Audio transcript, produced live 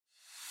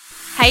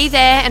Hey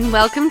there, and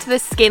welcome to the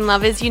Skin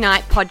Lovers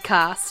Unite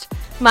podcast.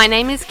 My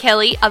name is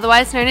Kelly,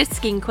 otherwise known as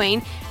Skin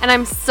Queen, and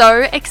I'm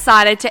so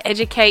excited to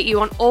educate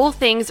you on all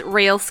things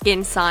real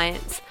skin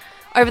science.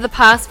 Over the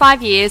past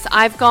 5 years,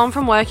 I've gone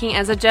from working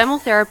as a dermal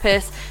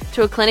therapist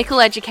to a clinical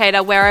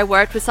educator where I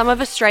worked with some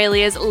of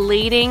Australia's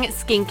leading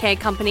skincare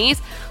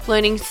companies,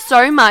 learning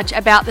so much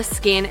about the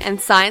skin and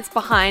science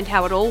behind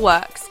how it all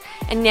works.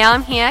 And now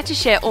I'm here to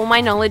share all my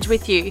knowledge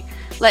with you.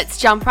 Let's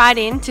jump right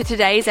into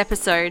today's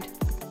episode.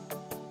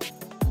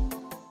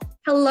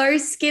 Hello,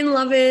 skin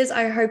lovers.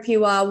 I hope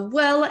you are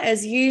well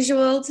as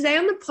usual. Today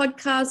on the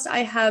podcast,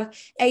 I have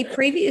a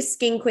previous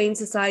Skin Queen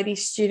Society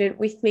student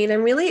with me, and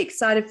I'm really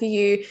excited for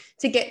you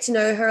to get to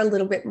know her a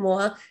little bit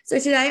more. So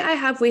today I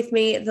have with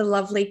me the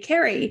lovely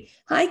Kerry.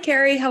 Hi,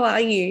 Kerry. How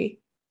are you?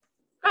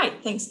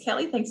 Great. Thanks,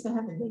 Kelly. Thanks for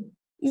having me.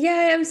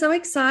 Yeah, I'm so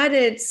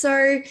excited.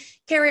 So,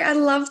 Kerry, I'd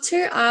love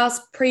to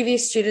ask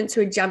previous students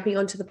who are jumping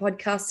onto the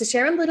podcast to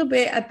share a little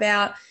bit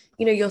about,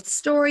 your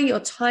story, your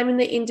time in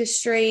the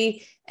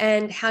industry,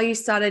 and how you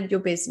started your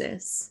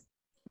business.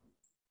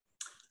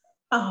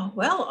 Oh,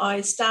 well,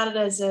 I started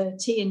as a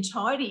tea and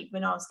tidy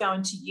when I was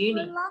going to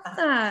uni. I love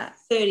that.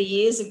 30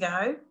 years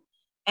ago.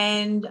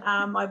 And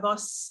my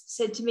boss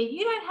said to me,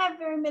 "You don't have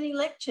very many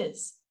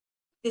lectures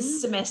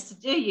this semester,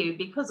 do you?"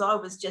 Because I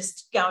was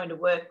just going to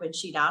work when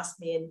she'd asked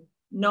me and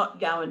not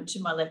going to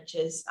my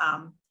lectures.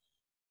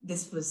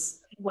 This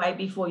was way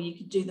before you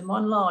could do them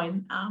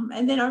online.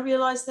 And then I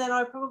realised that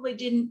I probably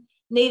didn't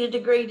need a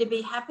degree to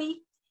be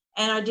happy,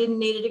 and I didn't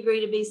need a degree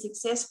to be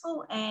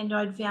successful, and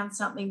I'd found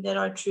something that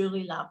I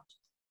truly loved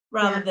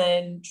rather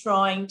than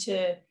trying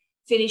to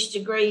finish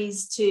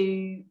degrees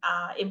to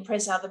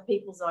impress other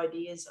people's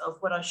ideas of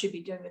what I should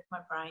be doing with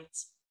my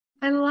brains.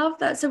 I love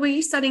that. So were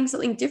you studying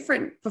something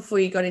different before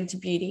you got into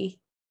beauty?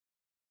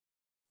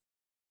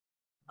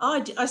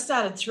 I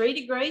started 3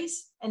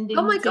 degrees and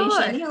didn't finish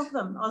any of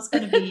them. I was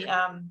going to be,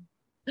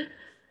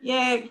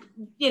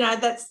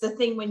 that's the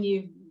thing when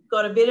you've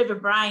got a bit of a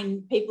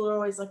brain. People are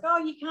always like, "Oh,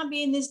 you can't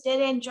be in this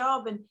dead-end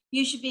job and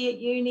you should be at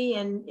uni."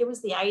 And it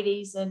was the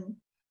 80s, and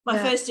my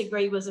first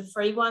degree was a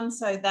free one,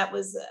 so that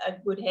was a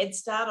good head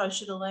start. I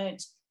should have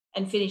learnt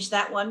and finished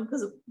that one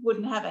because it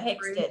wouldn't have a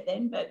HECS debt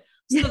then, but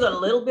still got a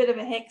little bit of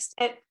a HECS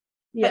debt.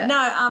 But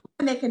no,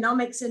 home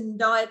economics and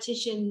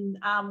dietitian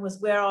was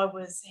where I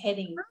was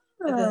heading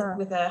with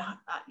a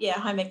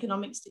home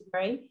economics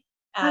degree,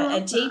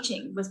 and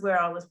teaching was where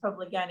I was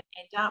probably going to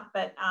end up.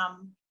 But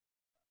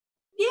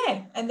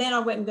and then I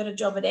went and got a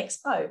job at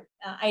Expo,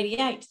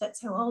 88.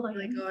 That's how old I am. Oh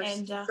my gosh,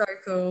 and so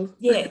cool.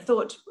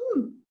 Thought,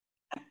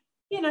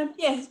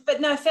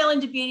 but no, fell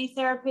into beauty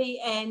therapy,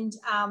 and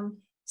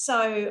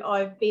so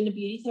I've been a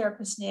beauty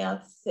therapist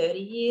now 30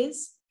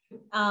 years.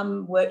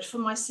 Worked for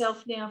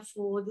myself now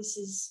for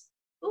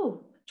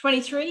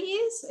 23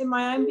 years in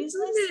my own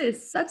business.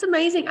 Yes, that's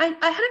amazing. I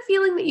had a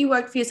feeling that you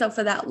worked for yourself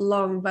for that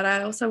long, but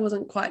I also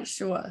wasn't quite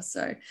sure.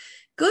 So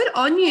good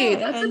on you.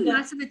 That's a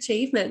massive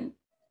achievement.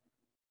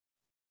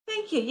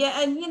 Thank you.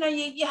 Yeah, and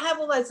you have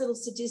all those little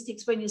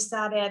statistics when you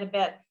start out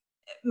about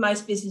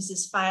most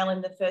businesses fail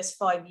in the first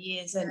 5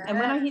 years, and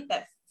when I hit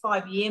that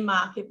 5-year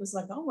mark, it was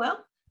like, oh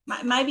well,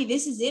 maybe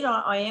this is it.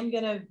 I am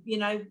going to,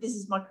 this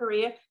is my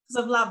career,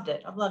 because I've loved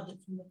it. I've loved it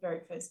from the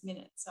very first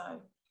minute. So,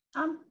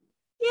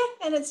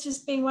 and it's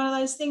just been one of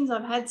those things.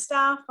 I've had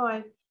staff.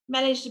 I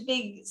managed a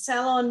big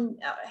salon,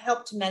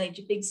 helped to manage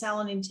a big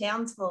salon in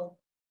Townsville.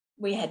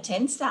 We had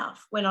 10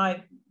 staff when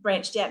I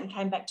branched out and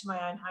came back to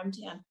my own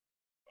hometown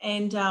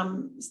and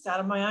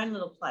started my own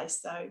little place.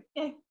 So,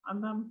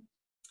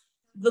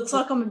 looks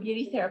like I'm a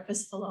beauty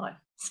therapist for life.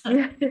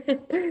 So.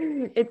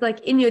 It's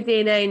like in your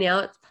DNA now.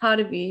 It's part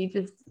of you. You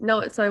just know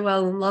it so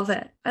well and love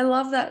it. I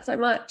love that so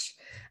much.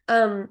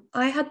 I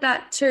had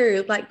that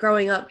too, like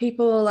growing up.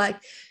 People were like,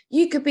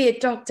 you could be a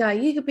doctor,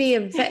 you could be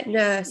a vet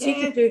nurse, you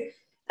could do,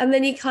 and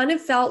then you kind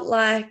of felt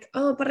like,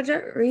 oh, but I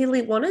don't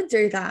really want to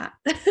do that.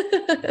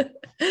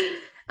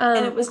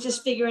 And it was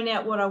just figuring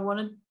out what I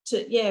wanted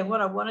to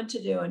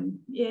do, and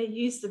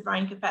use the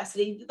brain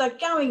capacity. Like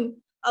going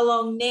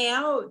along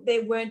now,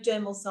 there weren't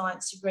dermal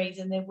science degrees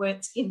and there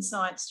weren't skin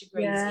science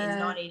degrees in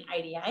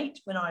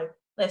 1988 when I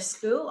left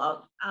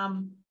school.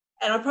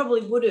 And I probably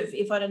would have,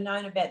 if I'd have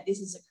known about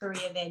this as a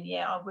career then,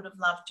 I would have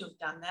loved to have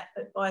done that.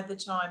 But by the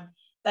time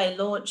they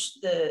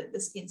launched the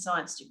skin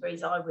science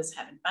degrees, I was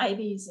having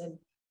babies and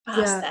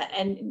past that.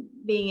 And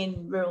being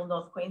in rural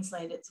North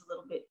Queensland, it's a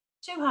little bit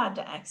too hard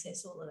to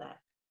access all of that.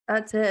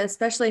 That's it,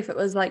 especially if it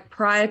was like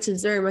prior to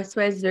Zoom. I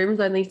swear Zoom's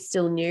only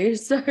still new.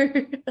 So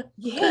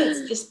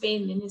it's just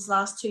been in these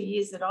last 2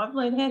 years that I've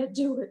learned how to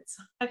do it.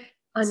 So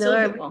I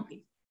know.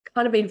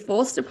 Kind of been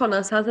forced upon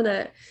us, hasn't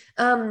it?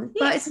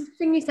 But it's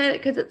interesting you say that,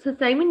 because it's the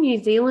same in New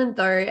Zealand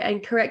though,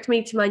 and correct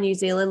me to my New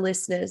Zealand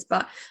listeners,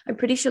 but I'm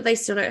pretty sure they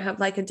still don't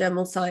have like a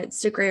dermal science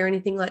degree or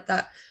anything like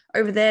that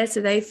over there, so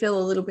they feel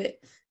a little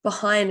bit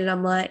behind. And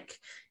I'm like,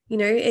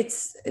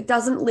 it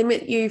doesn't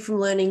limit you from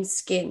learning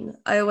skin.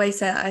 I always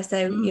say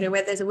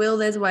where there's a will,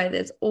 there's a way.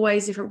 There's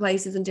always different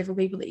places and different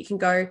people that you can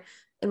go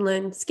and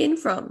learn skin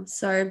from.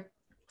 So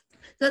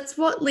that's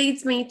what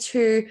leads me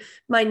to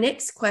my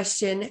next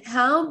question.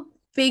 How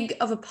big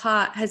of a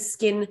part has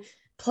skin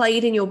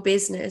played in your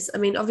business? I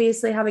mean,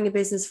 obviously having a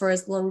business for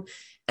as long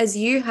as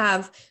you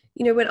have,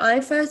 when I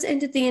first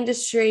entered the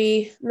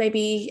industry,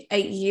 maybe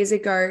 8 years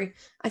ago,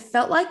 I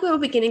felt like we were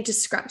beginning to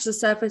scratch the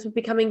surface. We're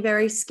becoming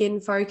very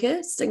skin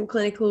focused and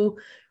clinical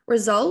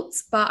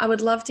results. But I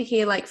would love to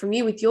hear, like, from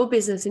you with your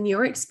business and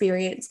your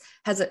experience,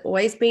 has it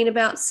always been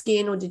about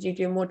skin, or did you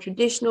do more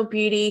traditional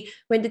beauty?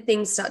 When did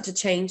things start to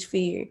change for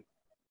you?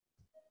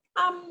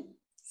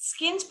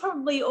 Skin's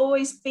probably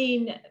always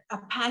been a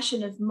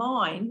passion of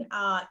mine,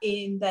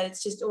 in that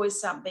it's just always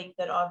something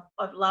that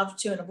I've loved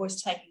to, and I've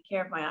always taken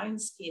care of my own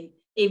skin,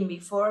 even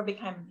before I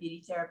became a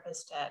beauty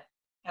therapist at,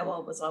 how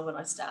old was I when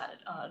I started?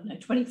 I don't know,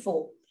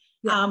 24.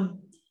 Yeah.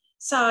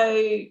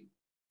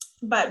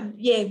 But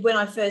yeah, when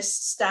I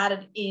first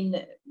started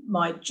in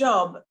my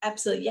job,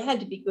 absolutely, you had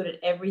to be good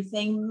at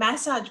everything.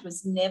 Massage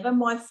was never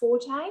my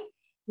forte.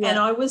 Yeah. And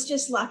I was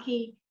just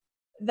lucky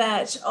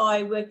that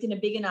I worked in a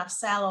big enough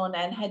salon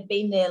and had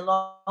been there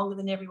longer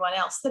than everyone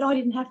else that I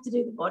didn't have to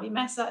do the body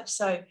massage.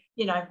 So,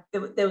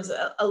 there was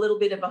a little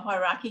bit of a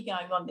hierarchy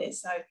going on there.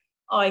 So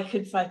I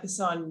could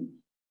focus on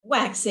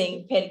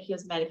waxing,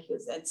 pedicures,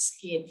 manicures, and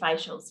skin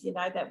facials.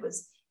 That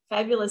was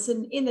fabulous.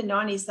 And in the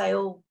 90s, they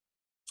all,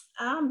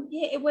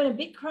 it went a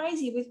bit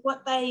crazy with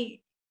what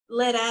they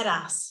let at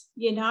us,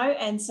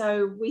 and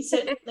so we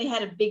certainly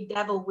had a big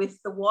dabble with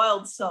the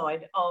wild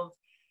side of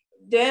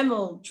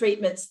dermal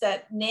treatments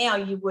that now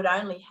you would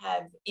only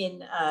have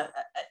in a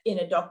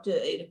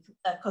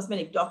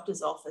cosmetic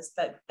doctor's office,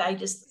 but they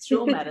just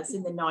threw them at us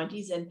in the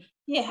 90s, and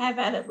have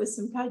at it with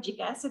some kojic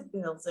acid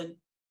girls, and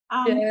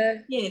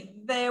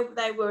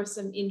they were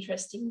some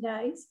interesting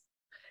days.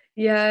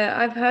 Yeah,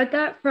 I've heard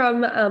that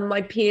from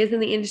my peers in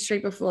the industry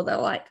before. They're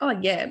like, oh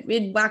yeah,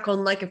 we'd whack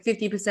on like a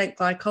 50%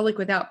 glycolic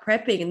without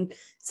prepping and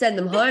send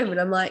them home. And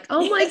I'm like,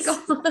 oh my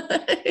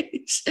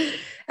gosh.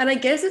 And I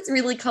guess it's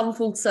really come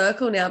full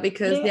circle now,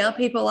 because now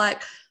people are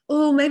like,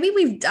 oh, maybe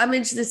we've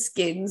damaged the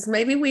skins.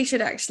 Maybe we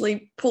should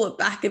actually pull it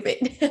back a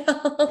bit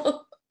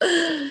now.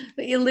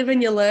 But you live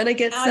and you learn, I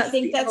guess. I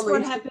think that's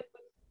what happened.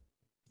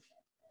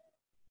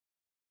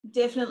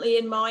 Definitely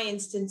in my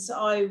instance,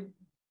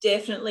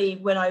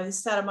 when I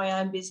started my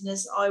own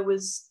business, I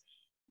was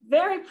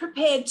very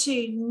prepared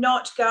to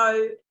not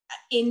go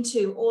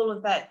into all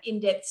of that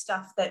in-depth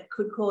stuff that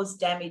could cause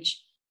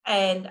damage.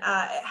 And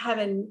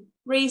having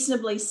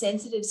reasonably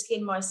sensitive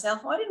skin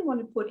myself, I didn't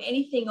want to put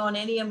anything on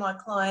any of my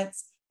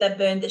clients that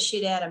burned the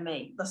shit out of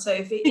me. So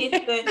if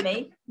it burnt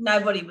me,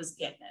 nobody was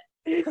getting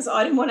it, because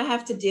I didn't want to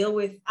have to deal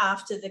with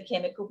after the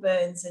chemical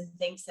burns and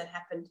things that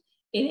happened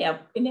in our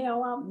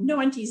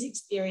 90s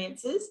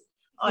experiences.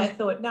 I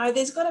thought, no,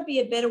 there's got to be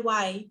a better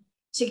way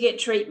to get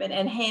treatment,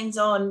 and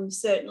hands-on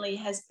certainly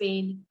has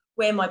been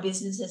where my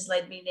business has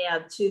led me now,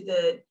 to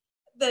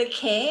the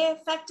care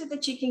factor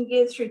that you can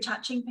give through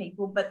touching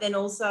people, but then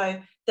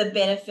also the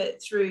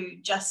benefit through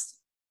just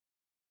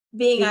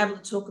being able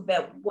to talk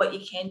about what you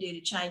can do to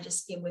change your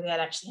skin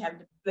without actually having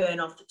to burn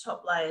off the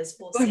top layers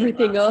or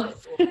everything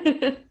off.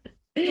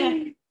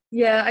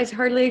 Yeah, I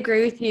totally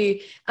agree with you.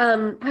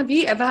 Have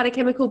you ever had a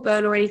chemical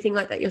burn or anything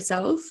like that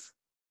yourself?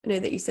 I know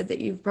that you said that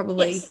you've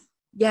probably,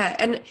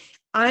 and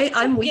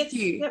I'm with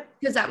you,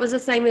 because that was the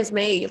same as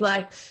me.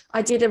 Like,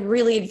 I did a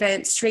really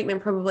advanced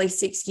treatment probably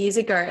 6 years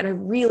ago, and I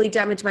really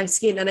damaged my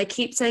skin, and I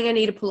keep saying I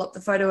need to pull up the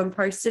photo and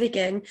post it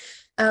again.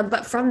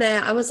 But from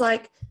there, I was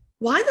like,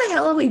 why the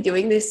hell are we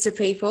doing this to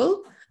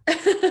people?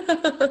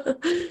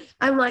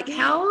 I'm like,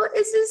 how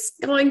is this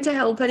going to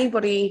help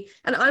anybody?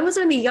 And I was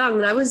only young,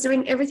 and I was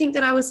doing everything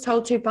that I was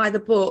told to by the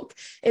book.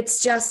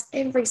 It's just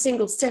every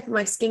single step of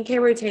my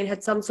skincare routine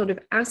had some sort of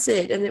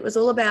acid, and it was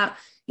all about,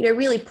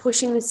 really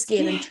pushing the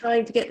skin and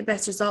trying to get the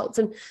best results.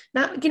 And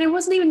that, it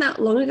wasn't even that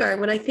long ago.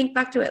 When I think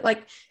back to it,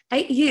 like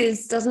 8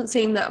 years doesn't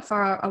seem that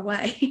far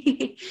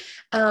away.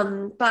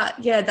 But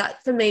yeah,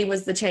 that for me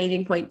was the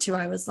changing point too.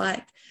 I was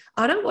like,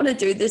 I don't want to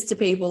do this to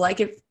people.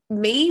 Like, if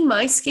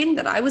my skin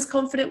that I was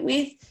confident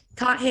with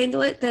can't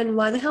handle it, then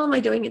why the hell am I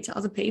doing it to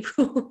other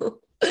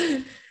people?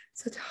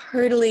 So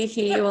totally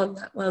hear you on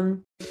that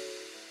one.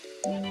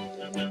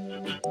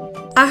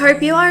 I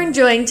hope you are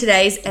enjoying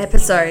today's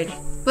episode.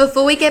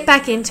 Before we get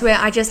back into it,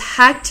 I just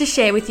had to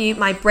share with you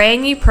my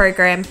brand new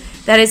program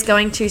that is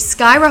going to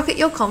skyrocket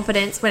your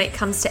confidence when it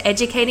comes to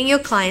educating your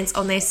clients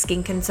on their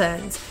skin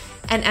concerns.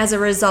 And as a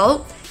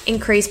result,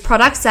 increase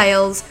product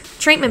sales,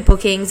 treatment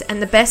bookings, and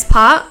the best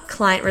part,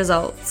 client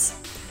results.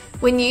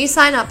 When you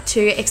sign up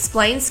to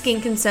Explain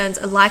Skin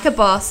Concerns Like a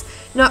Boss,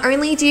 not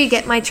only do you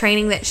get my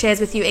training that shares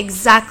with you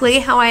exactly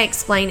how I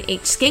explain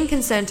each skin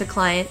concern to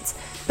clients,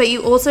 but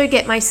you also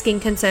get my skin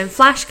concern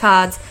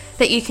flashcards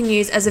that you can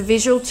use as a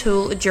visual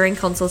tool during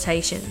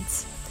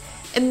consultations.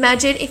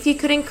 Imagine if you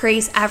could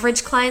increase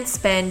average client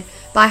spend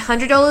by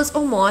 $100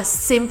 or more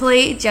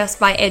simply just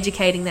by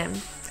educating them.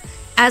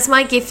 As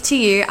my gift to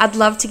you, I'd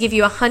love to give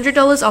you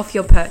 $100 off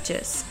your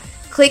purchase.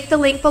 Click the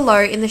link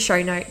below in the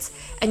show notes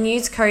and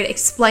use code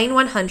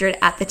EXPLAIN100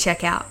 at the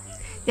checkout.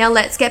 Now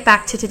let's get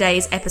back to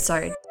today's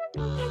episode.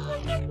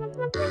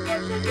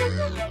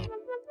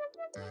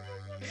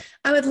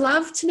 I would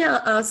love to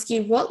now ask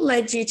you what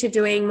led you to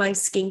doing my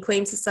Skin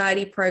Queen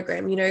Society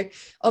program. You know,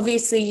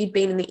 obviously you've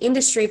been in the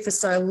industry for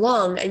so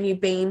long and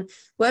you've been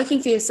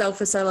working for yourself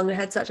for so long and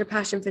had such a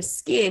passion for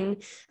skin.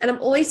 And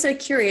I'm always so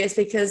curious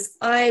because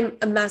I'm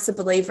a massive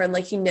believer in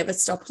like you never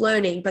stop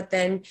learning, but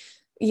then,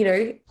 you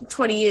know,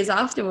 20 years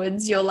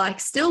afterwards, you're like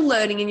still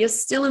learning and you're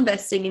still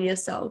investing in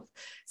yourself.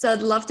 So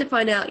I'd love to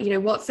find out, you know,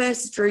 what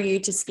first drew you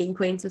to Skin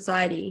Queen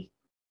Society?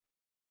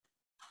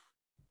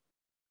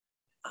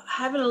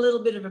 Having a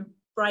little bit of a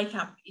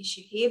breakup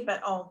issue here,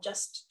 but I'll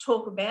just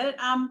talk about it.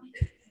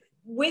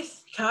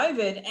 With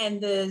COVID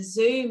and the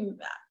Zoom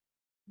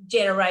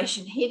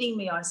generation hitting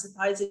me, I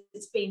suppose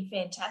it's been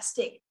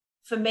fantastic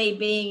for me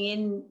being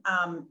in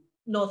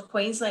North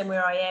Queensland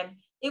where I am.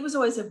 It was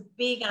always a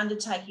big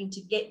undertaking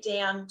to get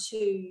down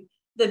to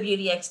the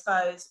beauty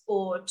expos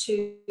or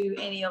to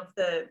any of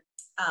the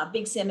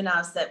big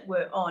seminars that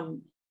were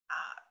on.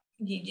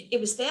 It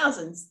was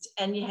thousands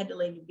and you had to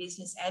leave your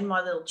business and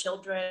my little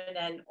children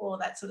and all of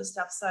that sort of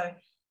stuff. So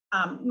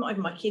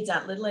my kids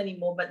aren't little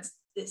anymore, but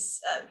this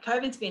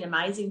COVID's been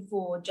amazing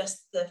for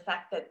just the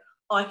fact that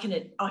I can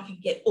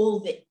get all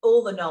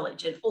the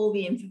knowledge and all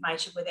the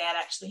information without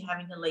actually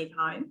having to leave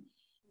home.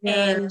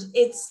 Yeah. And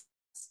it's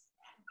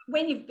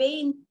when you've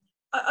been,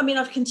 I mean,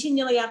 I've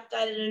continually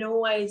updated and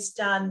always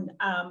done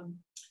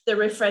the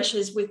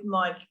refreshers with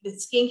the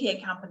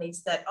skincare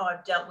companies that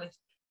I've dealt with.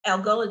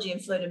 Algology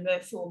and Fleur de Mer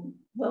for,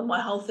 well, my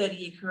whole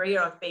 30-year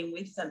career I've been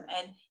with them.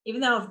 And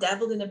even though I've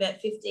dabbled in about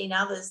 15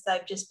 others,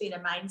 they've just been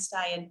a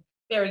mainstay and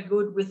very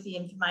good with the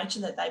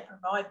information that they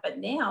provide. But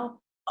now,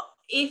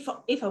 if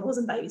I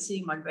wasn't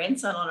babysitting my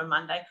grandson on a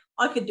Monday,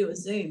 I could do a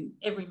Zoom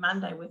every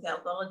Monday with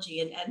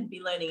Algology and be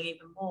learning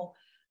even more.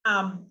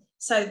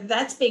 So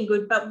that's been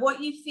good. But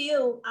what you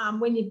feel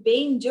when you've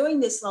been doing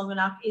this long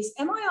enough is,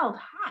 am I old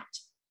hat?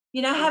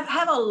 You know, have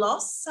I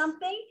lost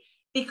something?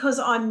 Because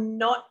I'm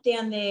not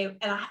down there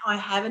and I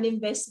haven't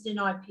invested in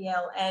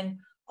IPL and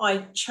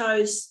I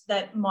chose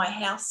that my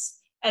house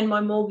and my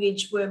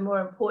mortgage were more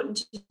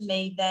important to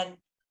me than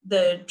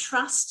the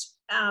trust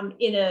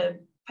in a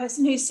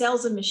person who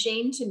sells a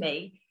machine to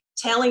me,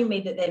 telling me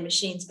that their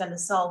machine's going to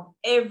solve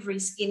every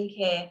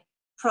skincare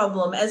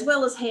problem as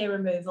well as hair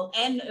removal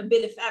and a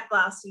bit of fat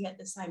blasting at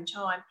the same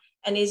time,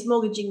 and is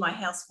mortgaging my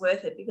house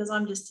worth it because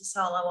I'm just a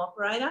solo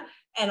operator.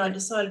 And I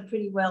decided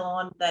pretty well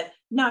on that,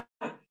 no,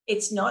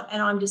 it's not,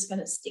 and I'm just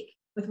going to stick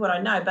with what I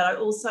know. But I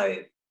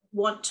also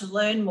want to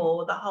learn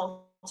more the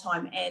whole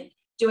time, and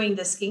doing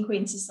the Skin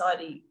Queen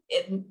Society,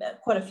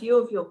 quite a few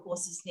of your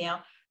courses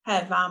now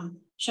have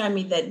shown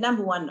me that,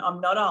 number one,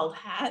 I'm not old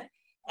hat,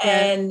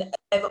 and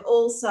they've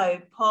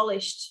also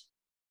polished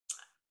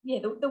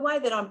the way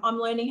that I'm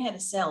learning how to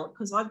sell,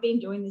 because I've been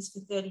doing this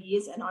for 30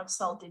 years and I've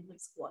sold diddly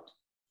squat.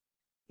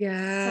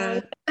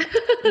 Yeah.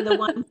 So the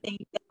one thing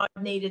that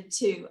I've needed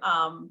to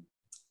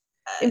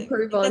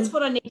improve on. That's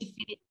what I need to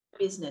fit in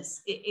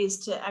business, is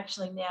to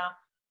actually now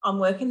I'm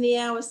working the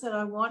hours that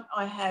I want.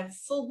 I have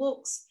full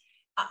books.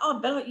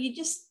 But you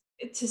just,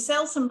 to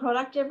sell some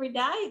product every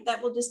day,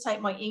 that will just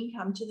take my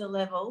income to the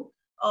level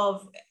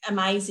of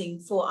amazing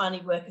for only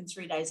working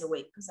 3 days a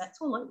week, because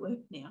that's all I work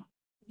now.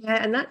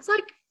 Yeah, and that's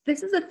like,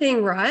 this is the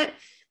thing, right?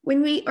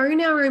 When we own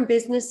our own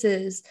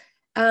businesses,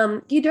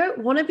 you don't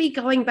want to be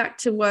going back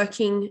to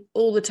working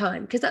all the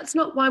time, because that's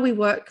not why we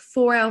work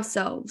for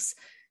ourselves.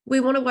 We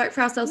want to work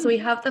for ourselves so we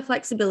have the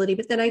flexibility.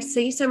 But then I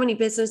see so many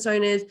business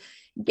owners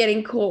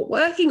getting caught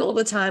working all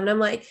the time. And I'm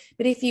like,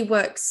 but if you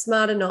work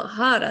smarter, not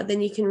harder,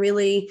 then you can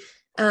really,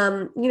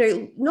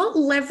 not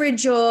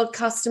leverage your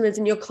customers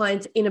and your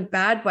clients in a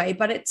bad way,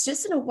 but it's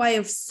just in a way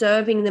of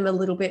serving them a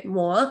little bit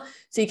more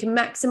so you can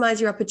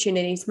maximize your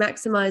opportunities,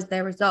 maximize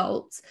their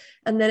results,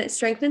 and then it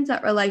strengthens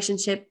that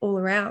relationship all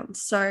around.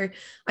 So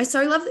I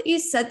so love that you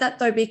said that,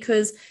 though,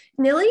 because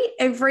nearly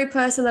every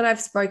person that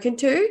I've spoken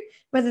to,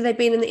 whether they've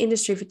been in the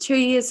industry for 2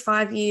 years,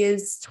 5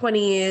 years,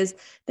 20 years,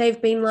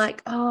 they've been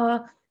like,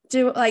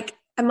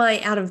 am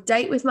I out of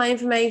date with my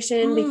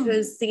information?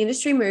 Because the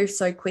industry moves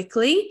so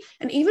quickly.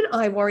 And even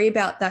I worry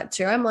about that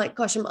too. I'm like,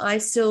 gosh, am I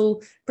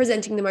still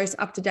presenting the most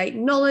up-to-date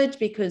knowledge?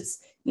 Because,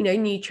 you know,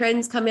 new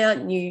trends come out,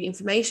 new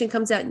information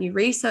comes out, new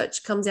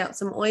research comes out.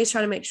 So I'm always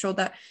trying to make sure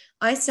that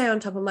I stay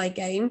on top of my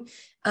game.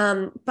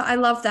 But I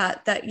love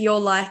that you're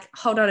like,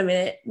 hold on a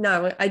minute.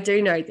 No, I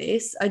do know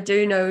this. I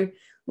do know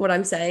what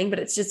I'm saying, but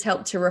it's just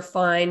helped to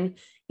refine,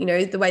 you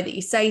know, the way that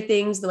you say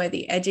things, the way that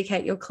you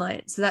educate your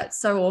clients. So that's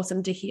so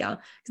awesome to hear,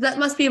 because that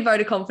must be a vote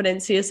of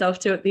confidence to yourself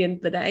too at the end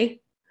of the day.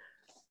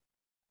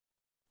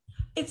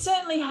 It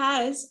certainly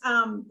has.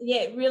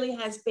 It really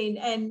has been.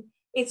 And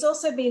it's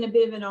also been a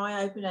bit of an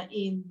eye-opener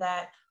in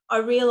that I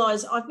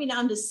realise I've been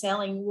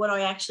underselling what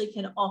I actually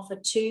can offer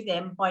to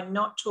them by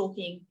not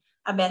talking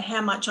about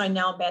how much I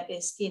know about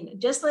their skin,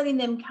 just letting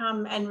them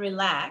come and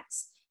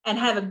relax and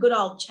have a good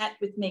old chat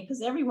with me,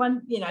 because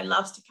everyone, you know,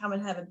 loves to come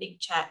and have a big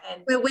chat.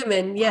 And we're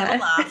women, have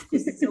a laugh,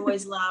 because it's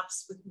always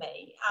laughs with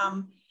me.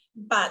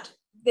 But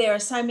there are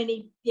so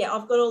many,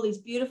 I've got all these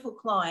beautiful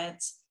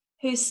clients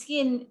whose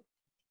skin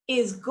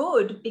is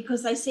good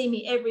because they see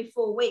me every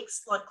 4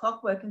 weeks like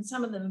clockwork, and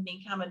some of them have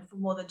been coming for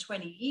more than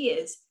 20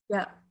 years.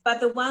 Yeah. But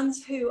the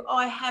ones who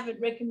I haven't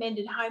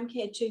recommended home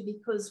care to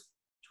because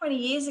 20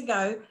 years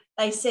ago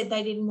they said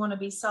they didn't want to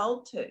be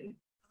sold to.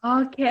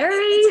 Oh, Kerry.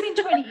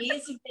 It's been 20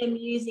 years of them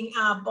using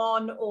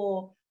Arbonne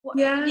or,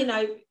 you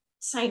know,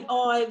 St.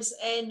 Ives,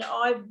 and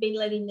I've been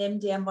letting them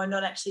down by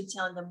not actually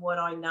telling them what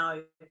I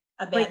know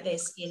about their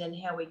skin and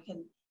how we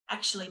can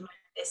actually make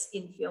their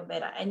skin feel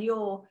better. And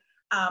your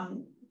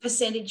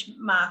percentage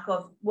mark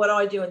of what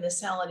I do in the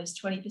salon is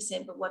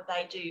 20%, but what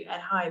they do at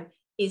home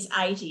is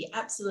 80%.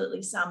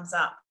 Absolutely sums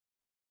up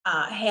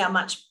how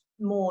much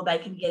more they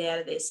can get out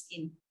of their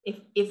skin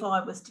if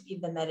I was to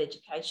give them that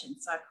education.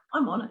 So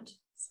I'm on it.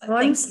 So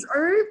I'm so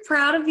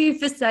proud of you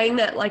for saying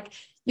that, like,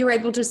 you're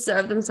able to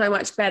serve them so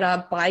much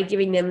better by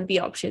giving them the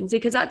options,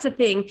 because that's the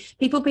thing.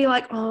 People be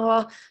like,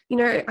 oh, you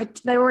know,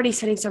 they're already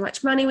spending so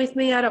much money with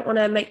me. I don't want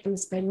to make them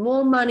spend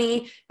more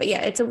money. But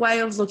yeah, it's a way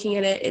of looking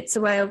at it. It's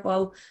a way of,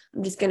 well,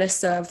 I'm just going to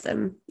serve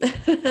them.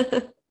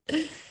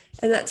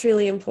 And that's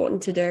really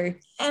important to do.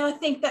 And I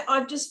think that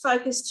I've just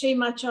focused too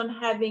much on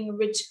having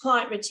rich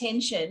client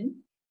retention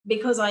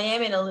because I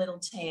am in a little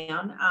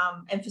town.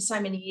 And for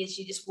so many years,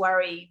 you just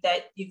worry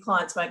that your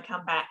clients won't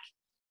come back.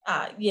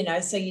 You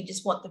know, so you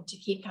just want them to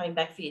keep coming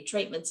back for your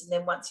treatments. And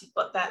then once you've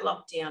got that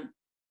locked down,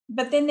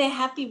 but then they're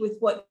happy with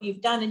what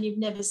you've done and you've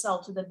never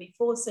sold to them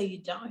before, so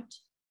you don't.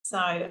 So,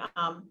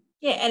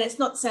 yeah, and it's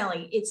not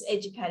selling, it's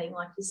educating,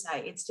 like you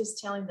say. It's just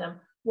telling them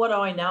what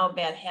I know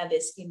about how their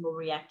skin will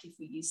react if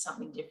we use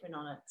something different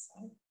on it.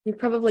 So you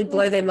probably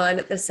blow their mind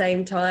at the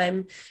same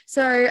time.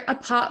 So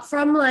apart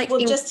from like...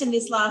 Well, just in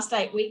this last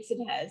 8 weeks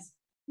it has.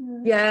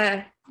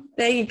 Yeah,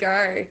 there you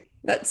go.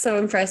 That's so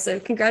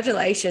impressive.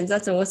 Congratulations.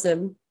 That's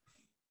awesome.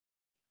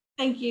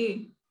 Thank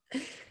you.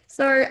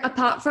 So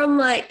apart from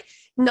like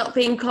not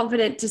being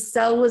confident to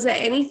sell, was there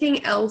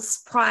anything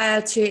else prior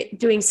to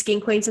doing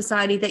Skin Queen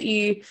Society that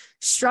you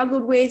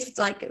struggled with?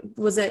 Like,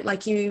 was it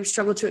like you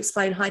struggled to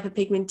explain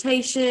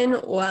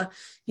hyperpigmentation, or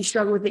you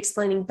struggled with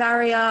explaining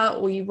barrier,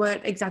 or you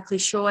weren't exactly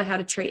sure how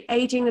to treat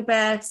aging the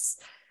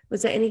best?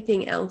 Was there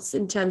anything else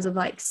in terms of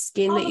like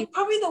skin that you...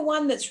 Probably the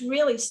one that's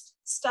really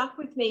stuck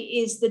with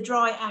me is the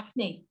dry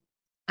acne.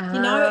 You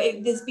know,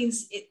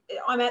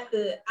 I'm at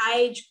the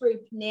age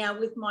group now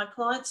with my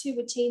clients who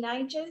were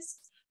teenagers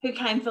who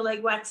came for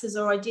leg waxes,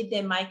 or I did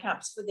their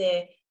makeups for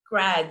their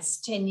grads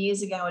 10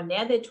 years ago, and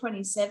now they're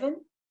 27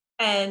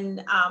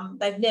 and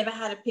they've never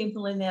had a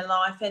pimple in their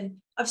life. And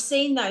I've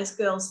seen those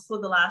girls for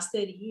the last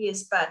 30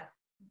 years, but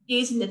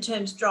using the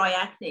terms dry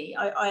acne,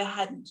 I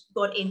hadn't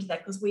got into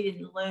that because we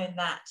didn't learn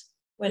that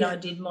when I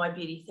did my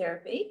beauty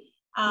therapy.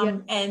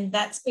 And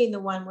that's been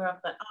the one where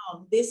I've thought,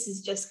 oh, this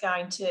is just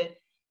going to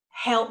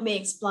help me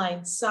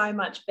explain so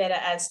much better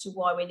as to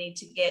why we need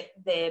to get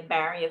their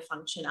barrier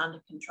function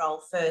under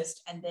control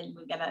first, and then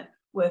we're going to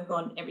work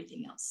on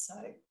everything else. So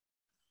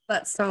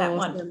that's so that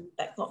awesome. One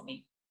that got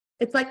me.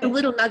 It's like the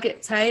little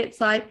nuggets, hey?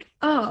 It's like,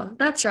 oh,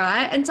 that's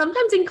right. And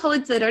sometimes in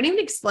college, they don't even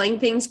explain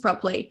things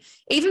properly.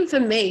 Even for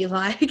me,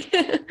 like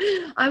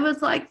I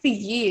was like for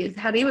years,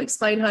 how do you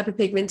explain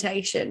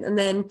hyperpigmentation? And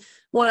then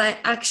when I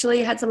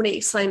actually had somebody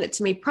explain it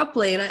to me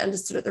properly and I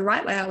understood it the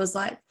right way, I was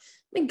like,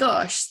 my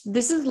gosh,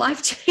 this is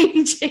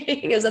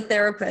life-changing as a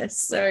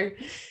therapist. So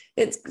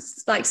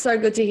it's like so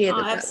good to hear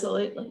that.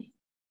 Absolutely.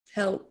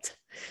 Helped.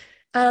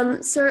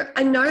 So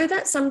I know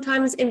that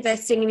sometimes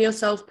investing in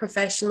yourself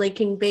professionally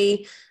can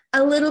be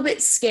a little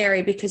bit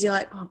scary because you're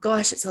like, oh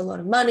gosh, it's a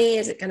lot of money.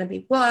 Is it going to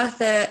be worth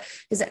it?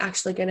 Is it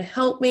actually going to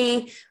help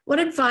me? What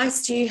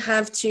advice do you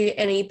have to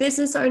any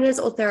business owners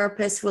or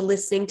therapists who are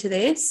listening to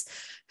this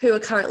who are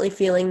currently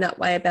feeling that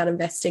way about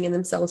investing in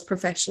themselves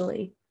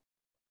professionally?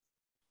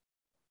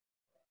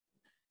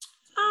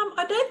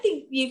 I don't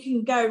think you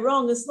can go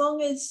wrong as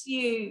long as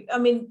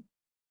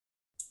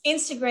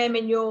Instagram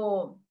and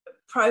your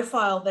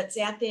profile that's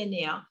out there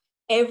now,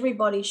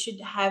 everybody should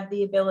have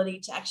the ability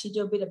to actually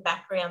do a bit of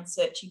background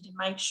searching to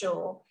make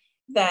sure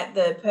that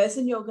the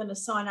person you're going to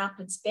sign up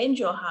and spend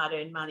your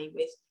hard-earned money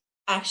with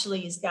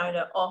actually is going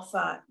to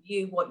offer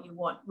you what you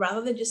want,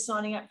 rather than just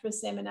signing up for a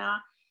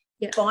seminar,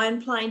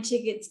 buying plane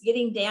tickets,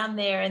 getting down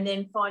there and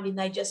then finding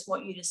they just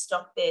want you to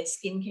stock their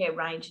skincare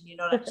range and you're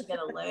not actually going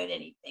to learn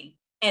anything.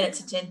 And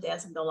it's a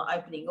 $10,000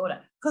 opening order,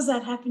 because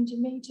that happened to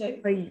me too.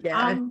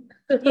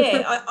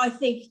 I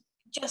think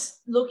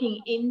just looking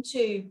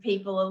into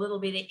people a little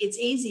bit, it's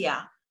easier,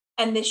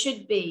 and there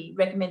should be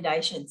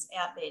recommendations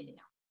out there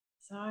now.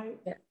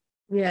 So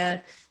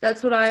yeah,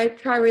 that's what I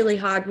try really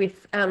hard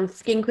with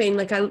Skin Queen.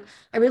 Like I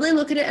really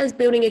look at it as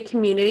building a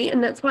community,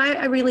 and that's why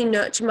I really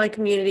nurture my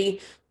community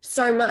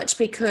so much,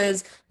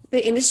 because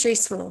the industry is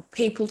small.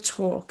 People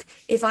talk.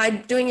 If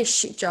I'm doing a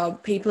shit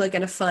job, people are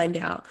going to find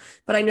out.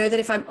 But I know that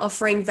if I'm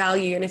offering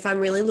value and if I'm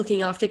really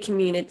looking after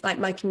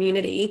my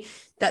community,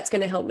 that's going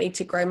to help me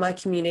to grow my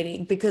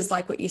community. Because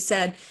like what you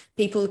said,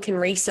 people can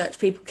research,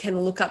 people can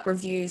look up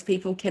reviews,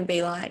 people can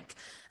be like,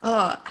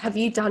 oh, have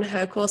you done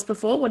her course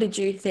before? What did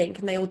you think?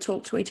 And they all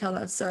talk to each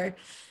other. So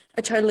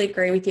I totally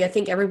agree with you. I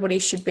think everybody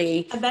should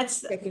be. And that's,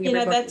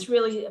 that's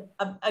really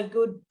a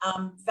good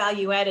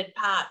value added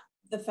part.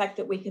 The fact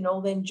that we can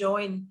all then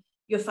join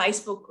your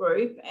Facebook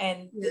group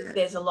and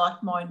there's a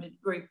like-minded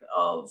group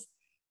of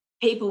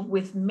people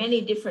with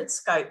many different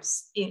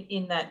scopes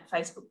in that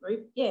Facebook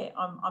group. Yeah,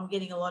 I'm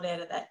getting a lot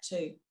out of that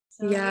too.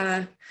 So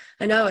yeah,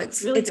 I know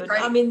it's really good.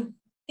 Great. I mean,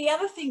 the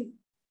other thing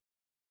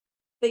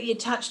that you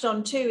touched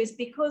on too is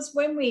because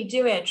when we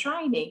do our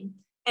training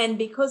and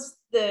because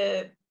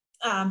the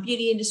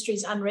beauty industry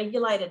is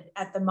unregulated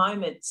at the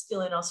moment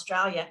still in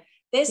Australia,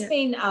 there's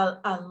been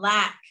a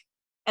lack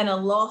and a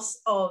loss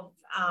of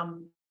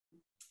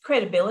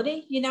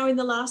credibility, in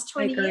the last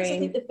 20 years. I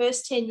think the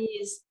first 10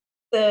 years,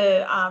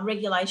 the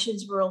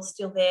regulations were all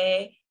still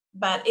there,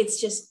 but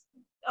it's just,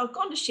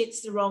 gone to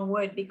shit's the wrong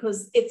word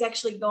because it's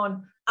actually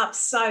gone up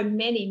so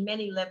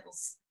many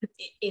levels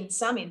in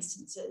some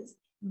instances.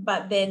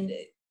 But then,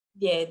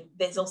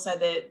 there's also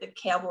the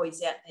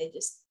cowboys out there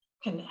just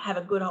can have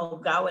a good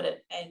old go at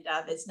it, and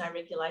there's no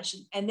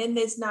regulation. And then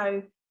there's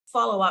no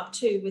follow-up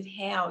too with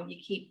how you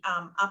keep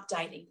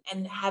updating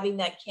and having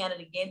that counted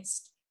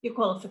against your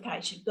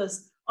qualification,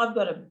 because I've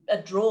got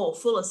a drawer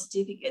full of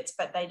certificates,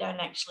 but they don't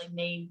actually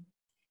mean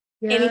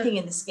anything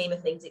in the scheme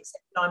of things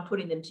except that I'm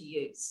putting them to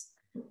use.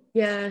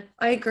 Yeah,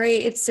 I agree.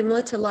 It's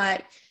similar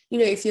to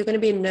if you're going to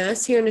be a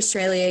nurse here in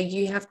Australia,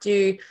 you have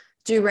to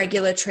do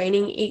regular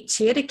training each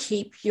year to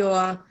keep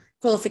your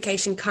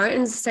qualification current,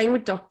 and the same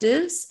with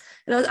doctors.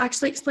 And I was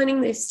actually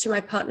explaining this to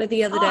my partner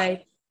the other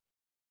day.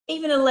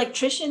 Even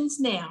electricians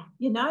now,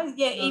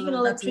 even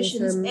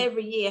electricians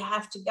every year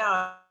have to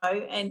go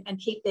and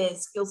keep their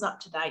skills up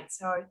to date.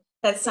 So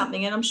that's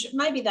something, and I'm sure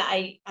maybe the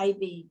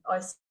ABIC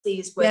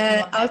is working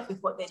on that with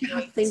what they're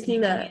doing.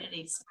 Thinking that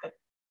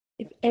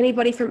if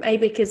anybody from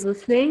ABIC is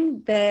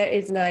listening, there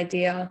is an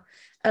idea.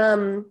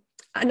 And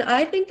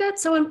I think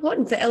that's so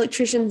important for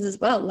electricians as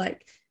well.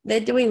 Like, they're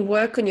doing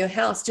work on your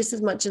house just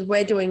as much as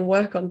we're doing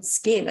work on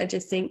skin. I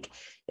just think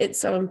it's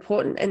so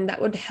important, and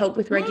that would help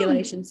with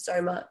regulations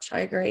so much. I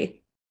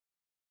agree.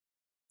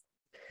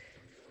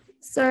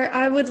 So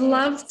I would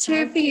love for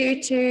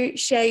you to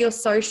share your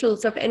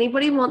socials. So if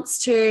anybody wants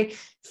to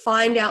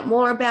find out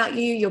more about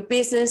you, your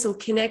business, or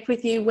connect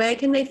with you, where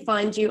can they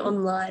find you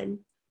online?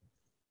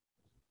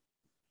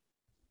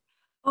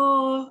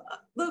 Oh,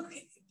 look,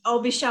 I'll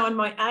be showing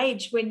my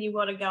age when you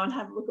want to go and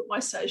have a look at my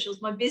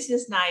socials. My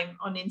business name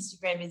on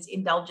Instagram is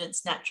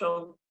Indulgence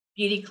Natural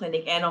Beauty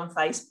Clinic, and on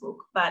Facebook.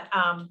 But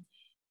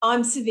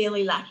I'm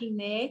severely lacking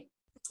there.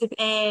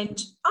 And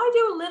I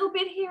do a little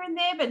bit here and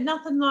there, but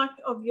nothing like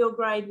of your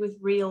grade with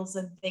reels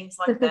and things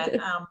like that.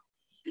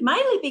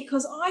 Mainly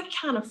because I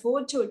can't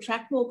afford to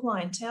attract more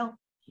clientele.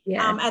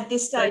 Yeah. At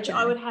this stage,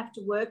 I would have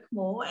to work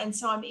more. And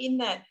so I'm in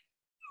that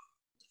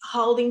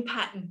holding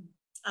pattern.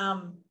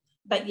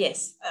 But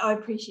yes, I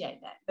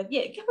appreciate that. But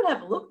yeah, come and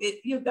have a look.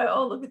 You'll go,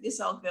 oh, look at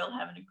this old girl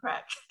having a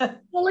crack.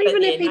 Well,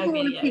 even if people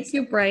want to pick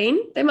your brain,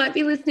 they might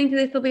be listening to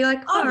this. They'll be like,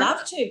 I'd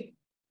love to.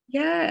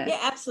 Yeah. Yeah,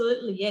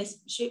 absolutely. Yes.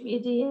 Shoot me a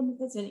DM if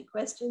there's any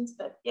questions.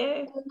 But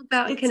yeah. All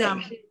about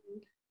connection.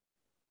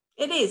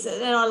 It is.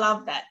 And I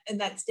love that. And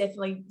that's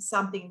definitely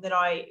something that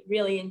I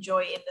really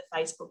enjoy in the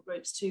Facebook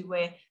groups too,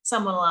 where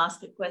someone will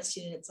ask a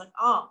question and it's like,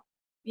 oh,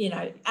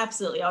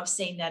 absolutely, I've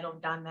seen that or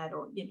done that,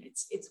 or,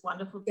 it's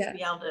wonderful to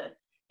be able to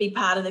be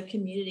part of the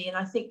community. And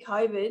I think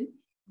COVID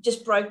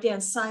just broke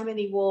down so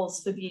many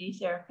walls for beauty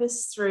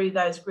therapists through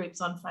those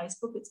groups on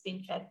Facebook. It's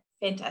been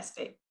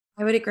fantastic.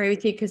 I would agree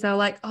with you, because they're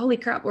like, holy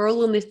crap, we're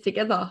all in this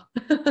together.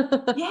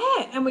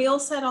 Yeah, and we all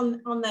sat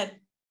on that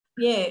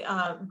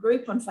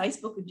group on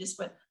Facebook and just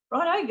went,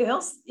 righto,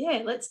 girls,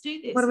 let's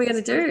do this. What are we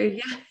going to do?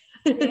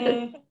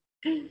 Yeah.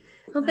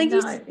 Well, thank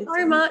you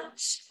so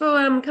much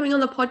for coming on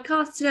the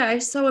podcast today. I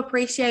so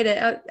appreciate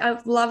it.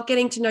 I've loved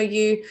getting to know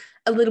you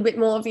a little bit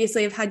more.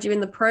 Obviously, I've had you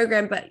in the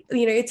program, but,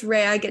 it's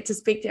rare I get to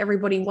speak to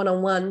everybody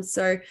one-on-one.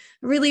 So I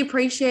really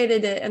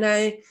appreciated it. And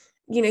I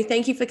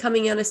thank you for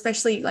coming on,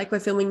 especially like we're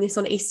filming this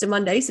on Easter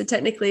Monday. So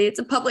technically it's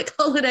a public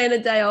holiday and a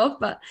day off,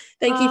 but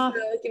thank you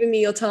for giving me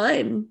your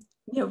time.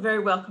 You're very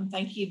welcome.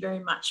 Thank you very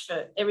much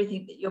for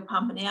everything that you're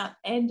pumping out,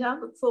 and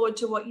look forward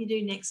to what you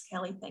do next,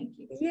 Kelly. Thank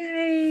you.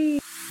 Yay.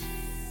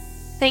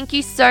 Thank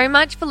you so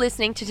much for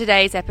listening to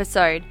today's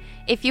episode.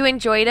 If you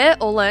enjoyed it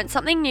or learned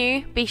something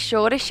new, be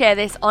sure to share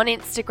this on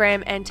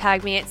Instagram and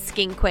tag me at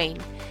Skin Queen.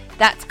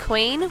 That's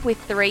Queen with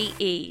 3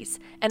 E's,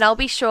 and I'll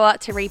be sure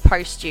to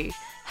repost you.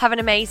 Have an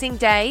amazing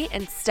day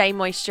and stay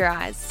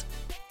moisturized.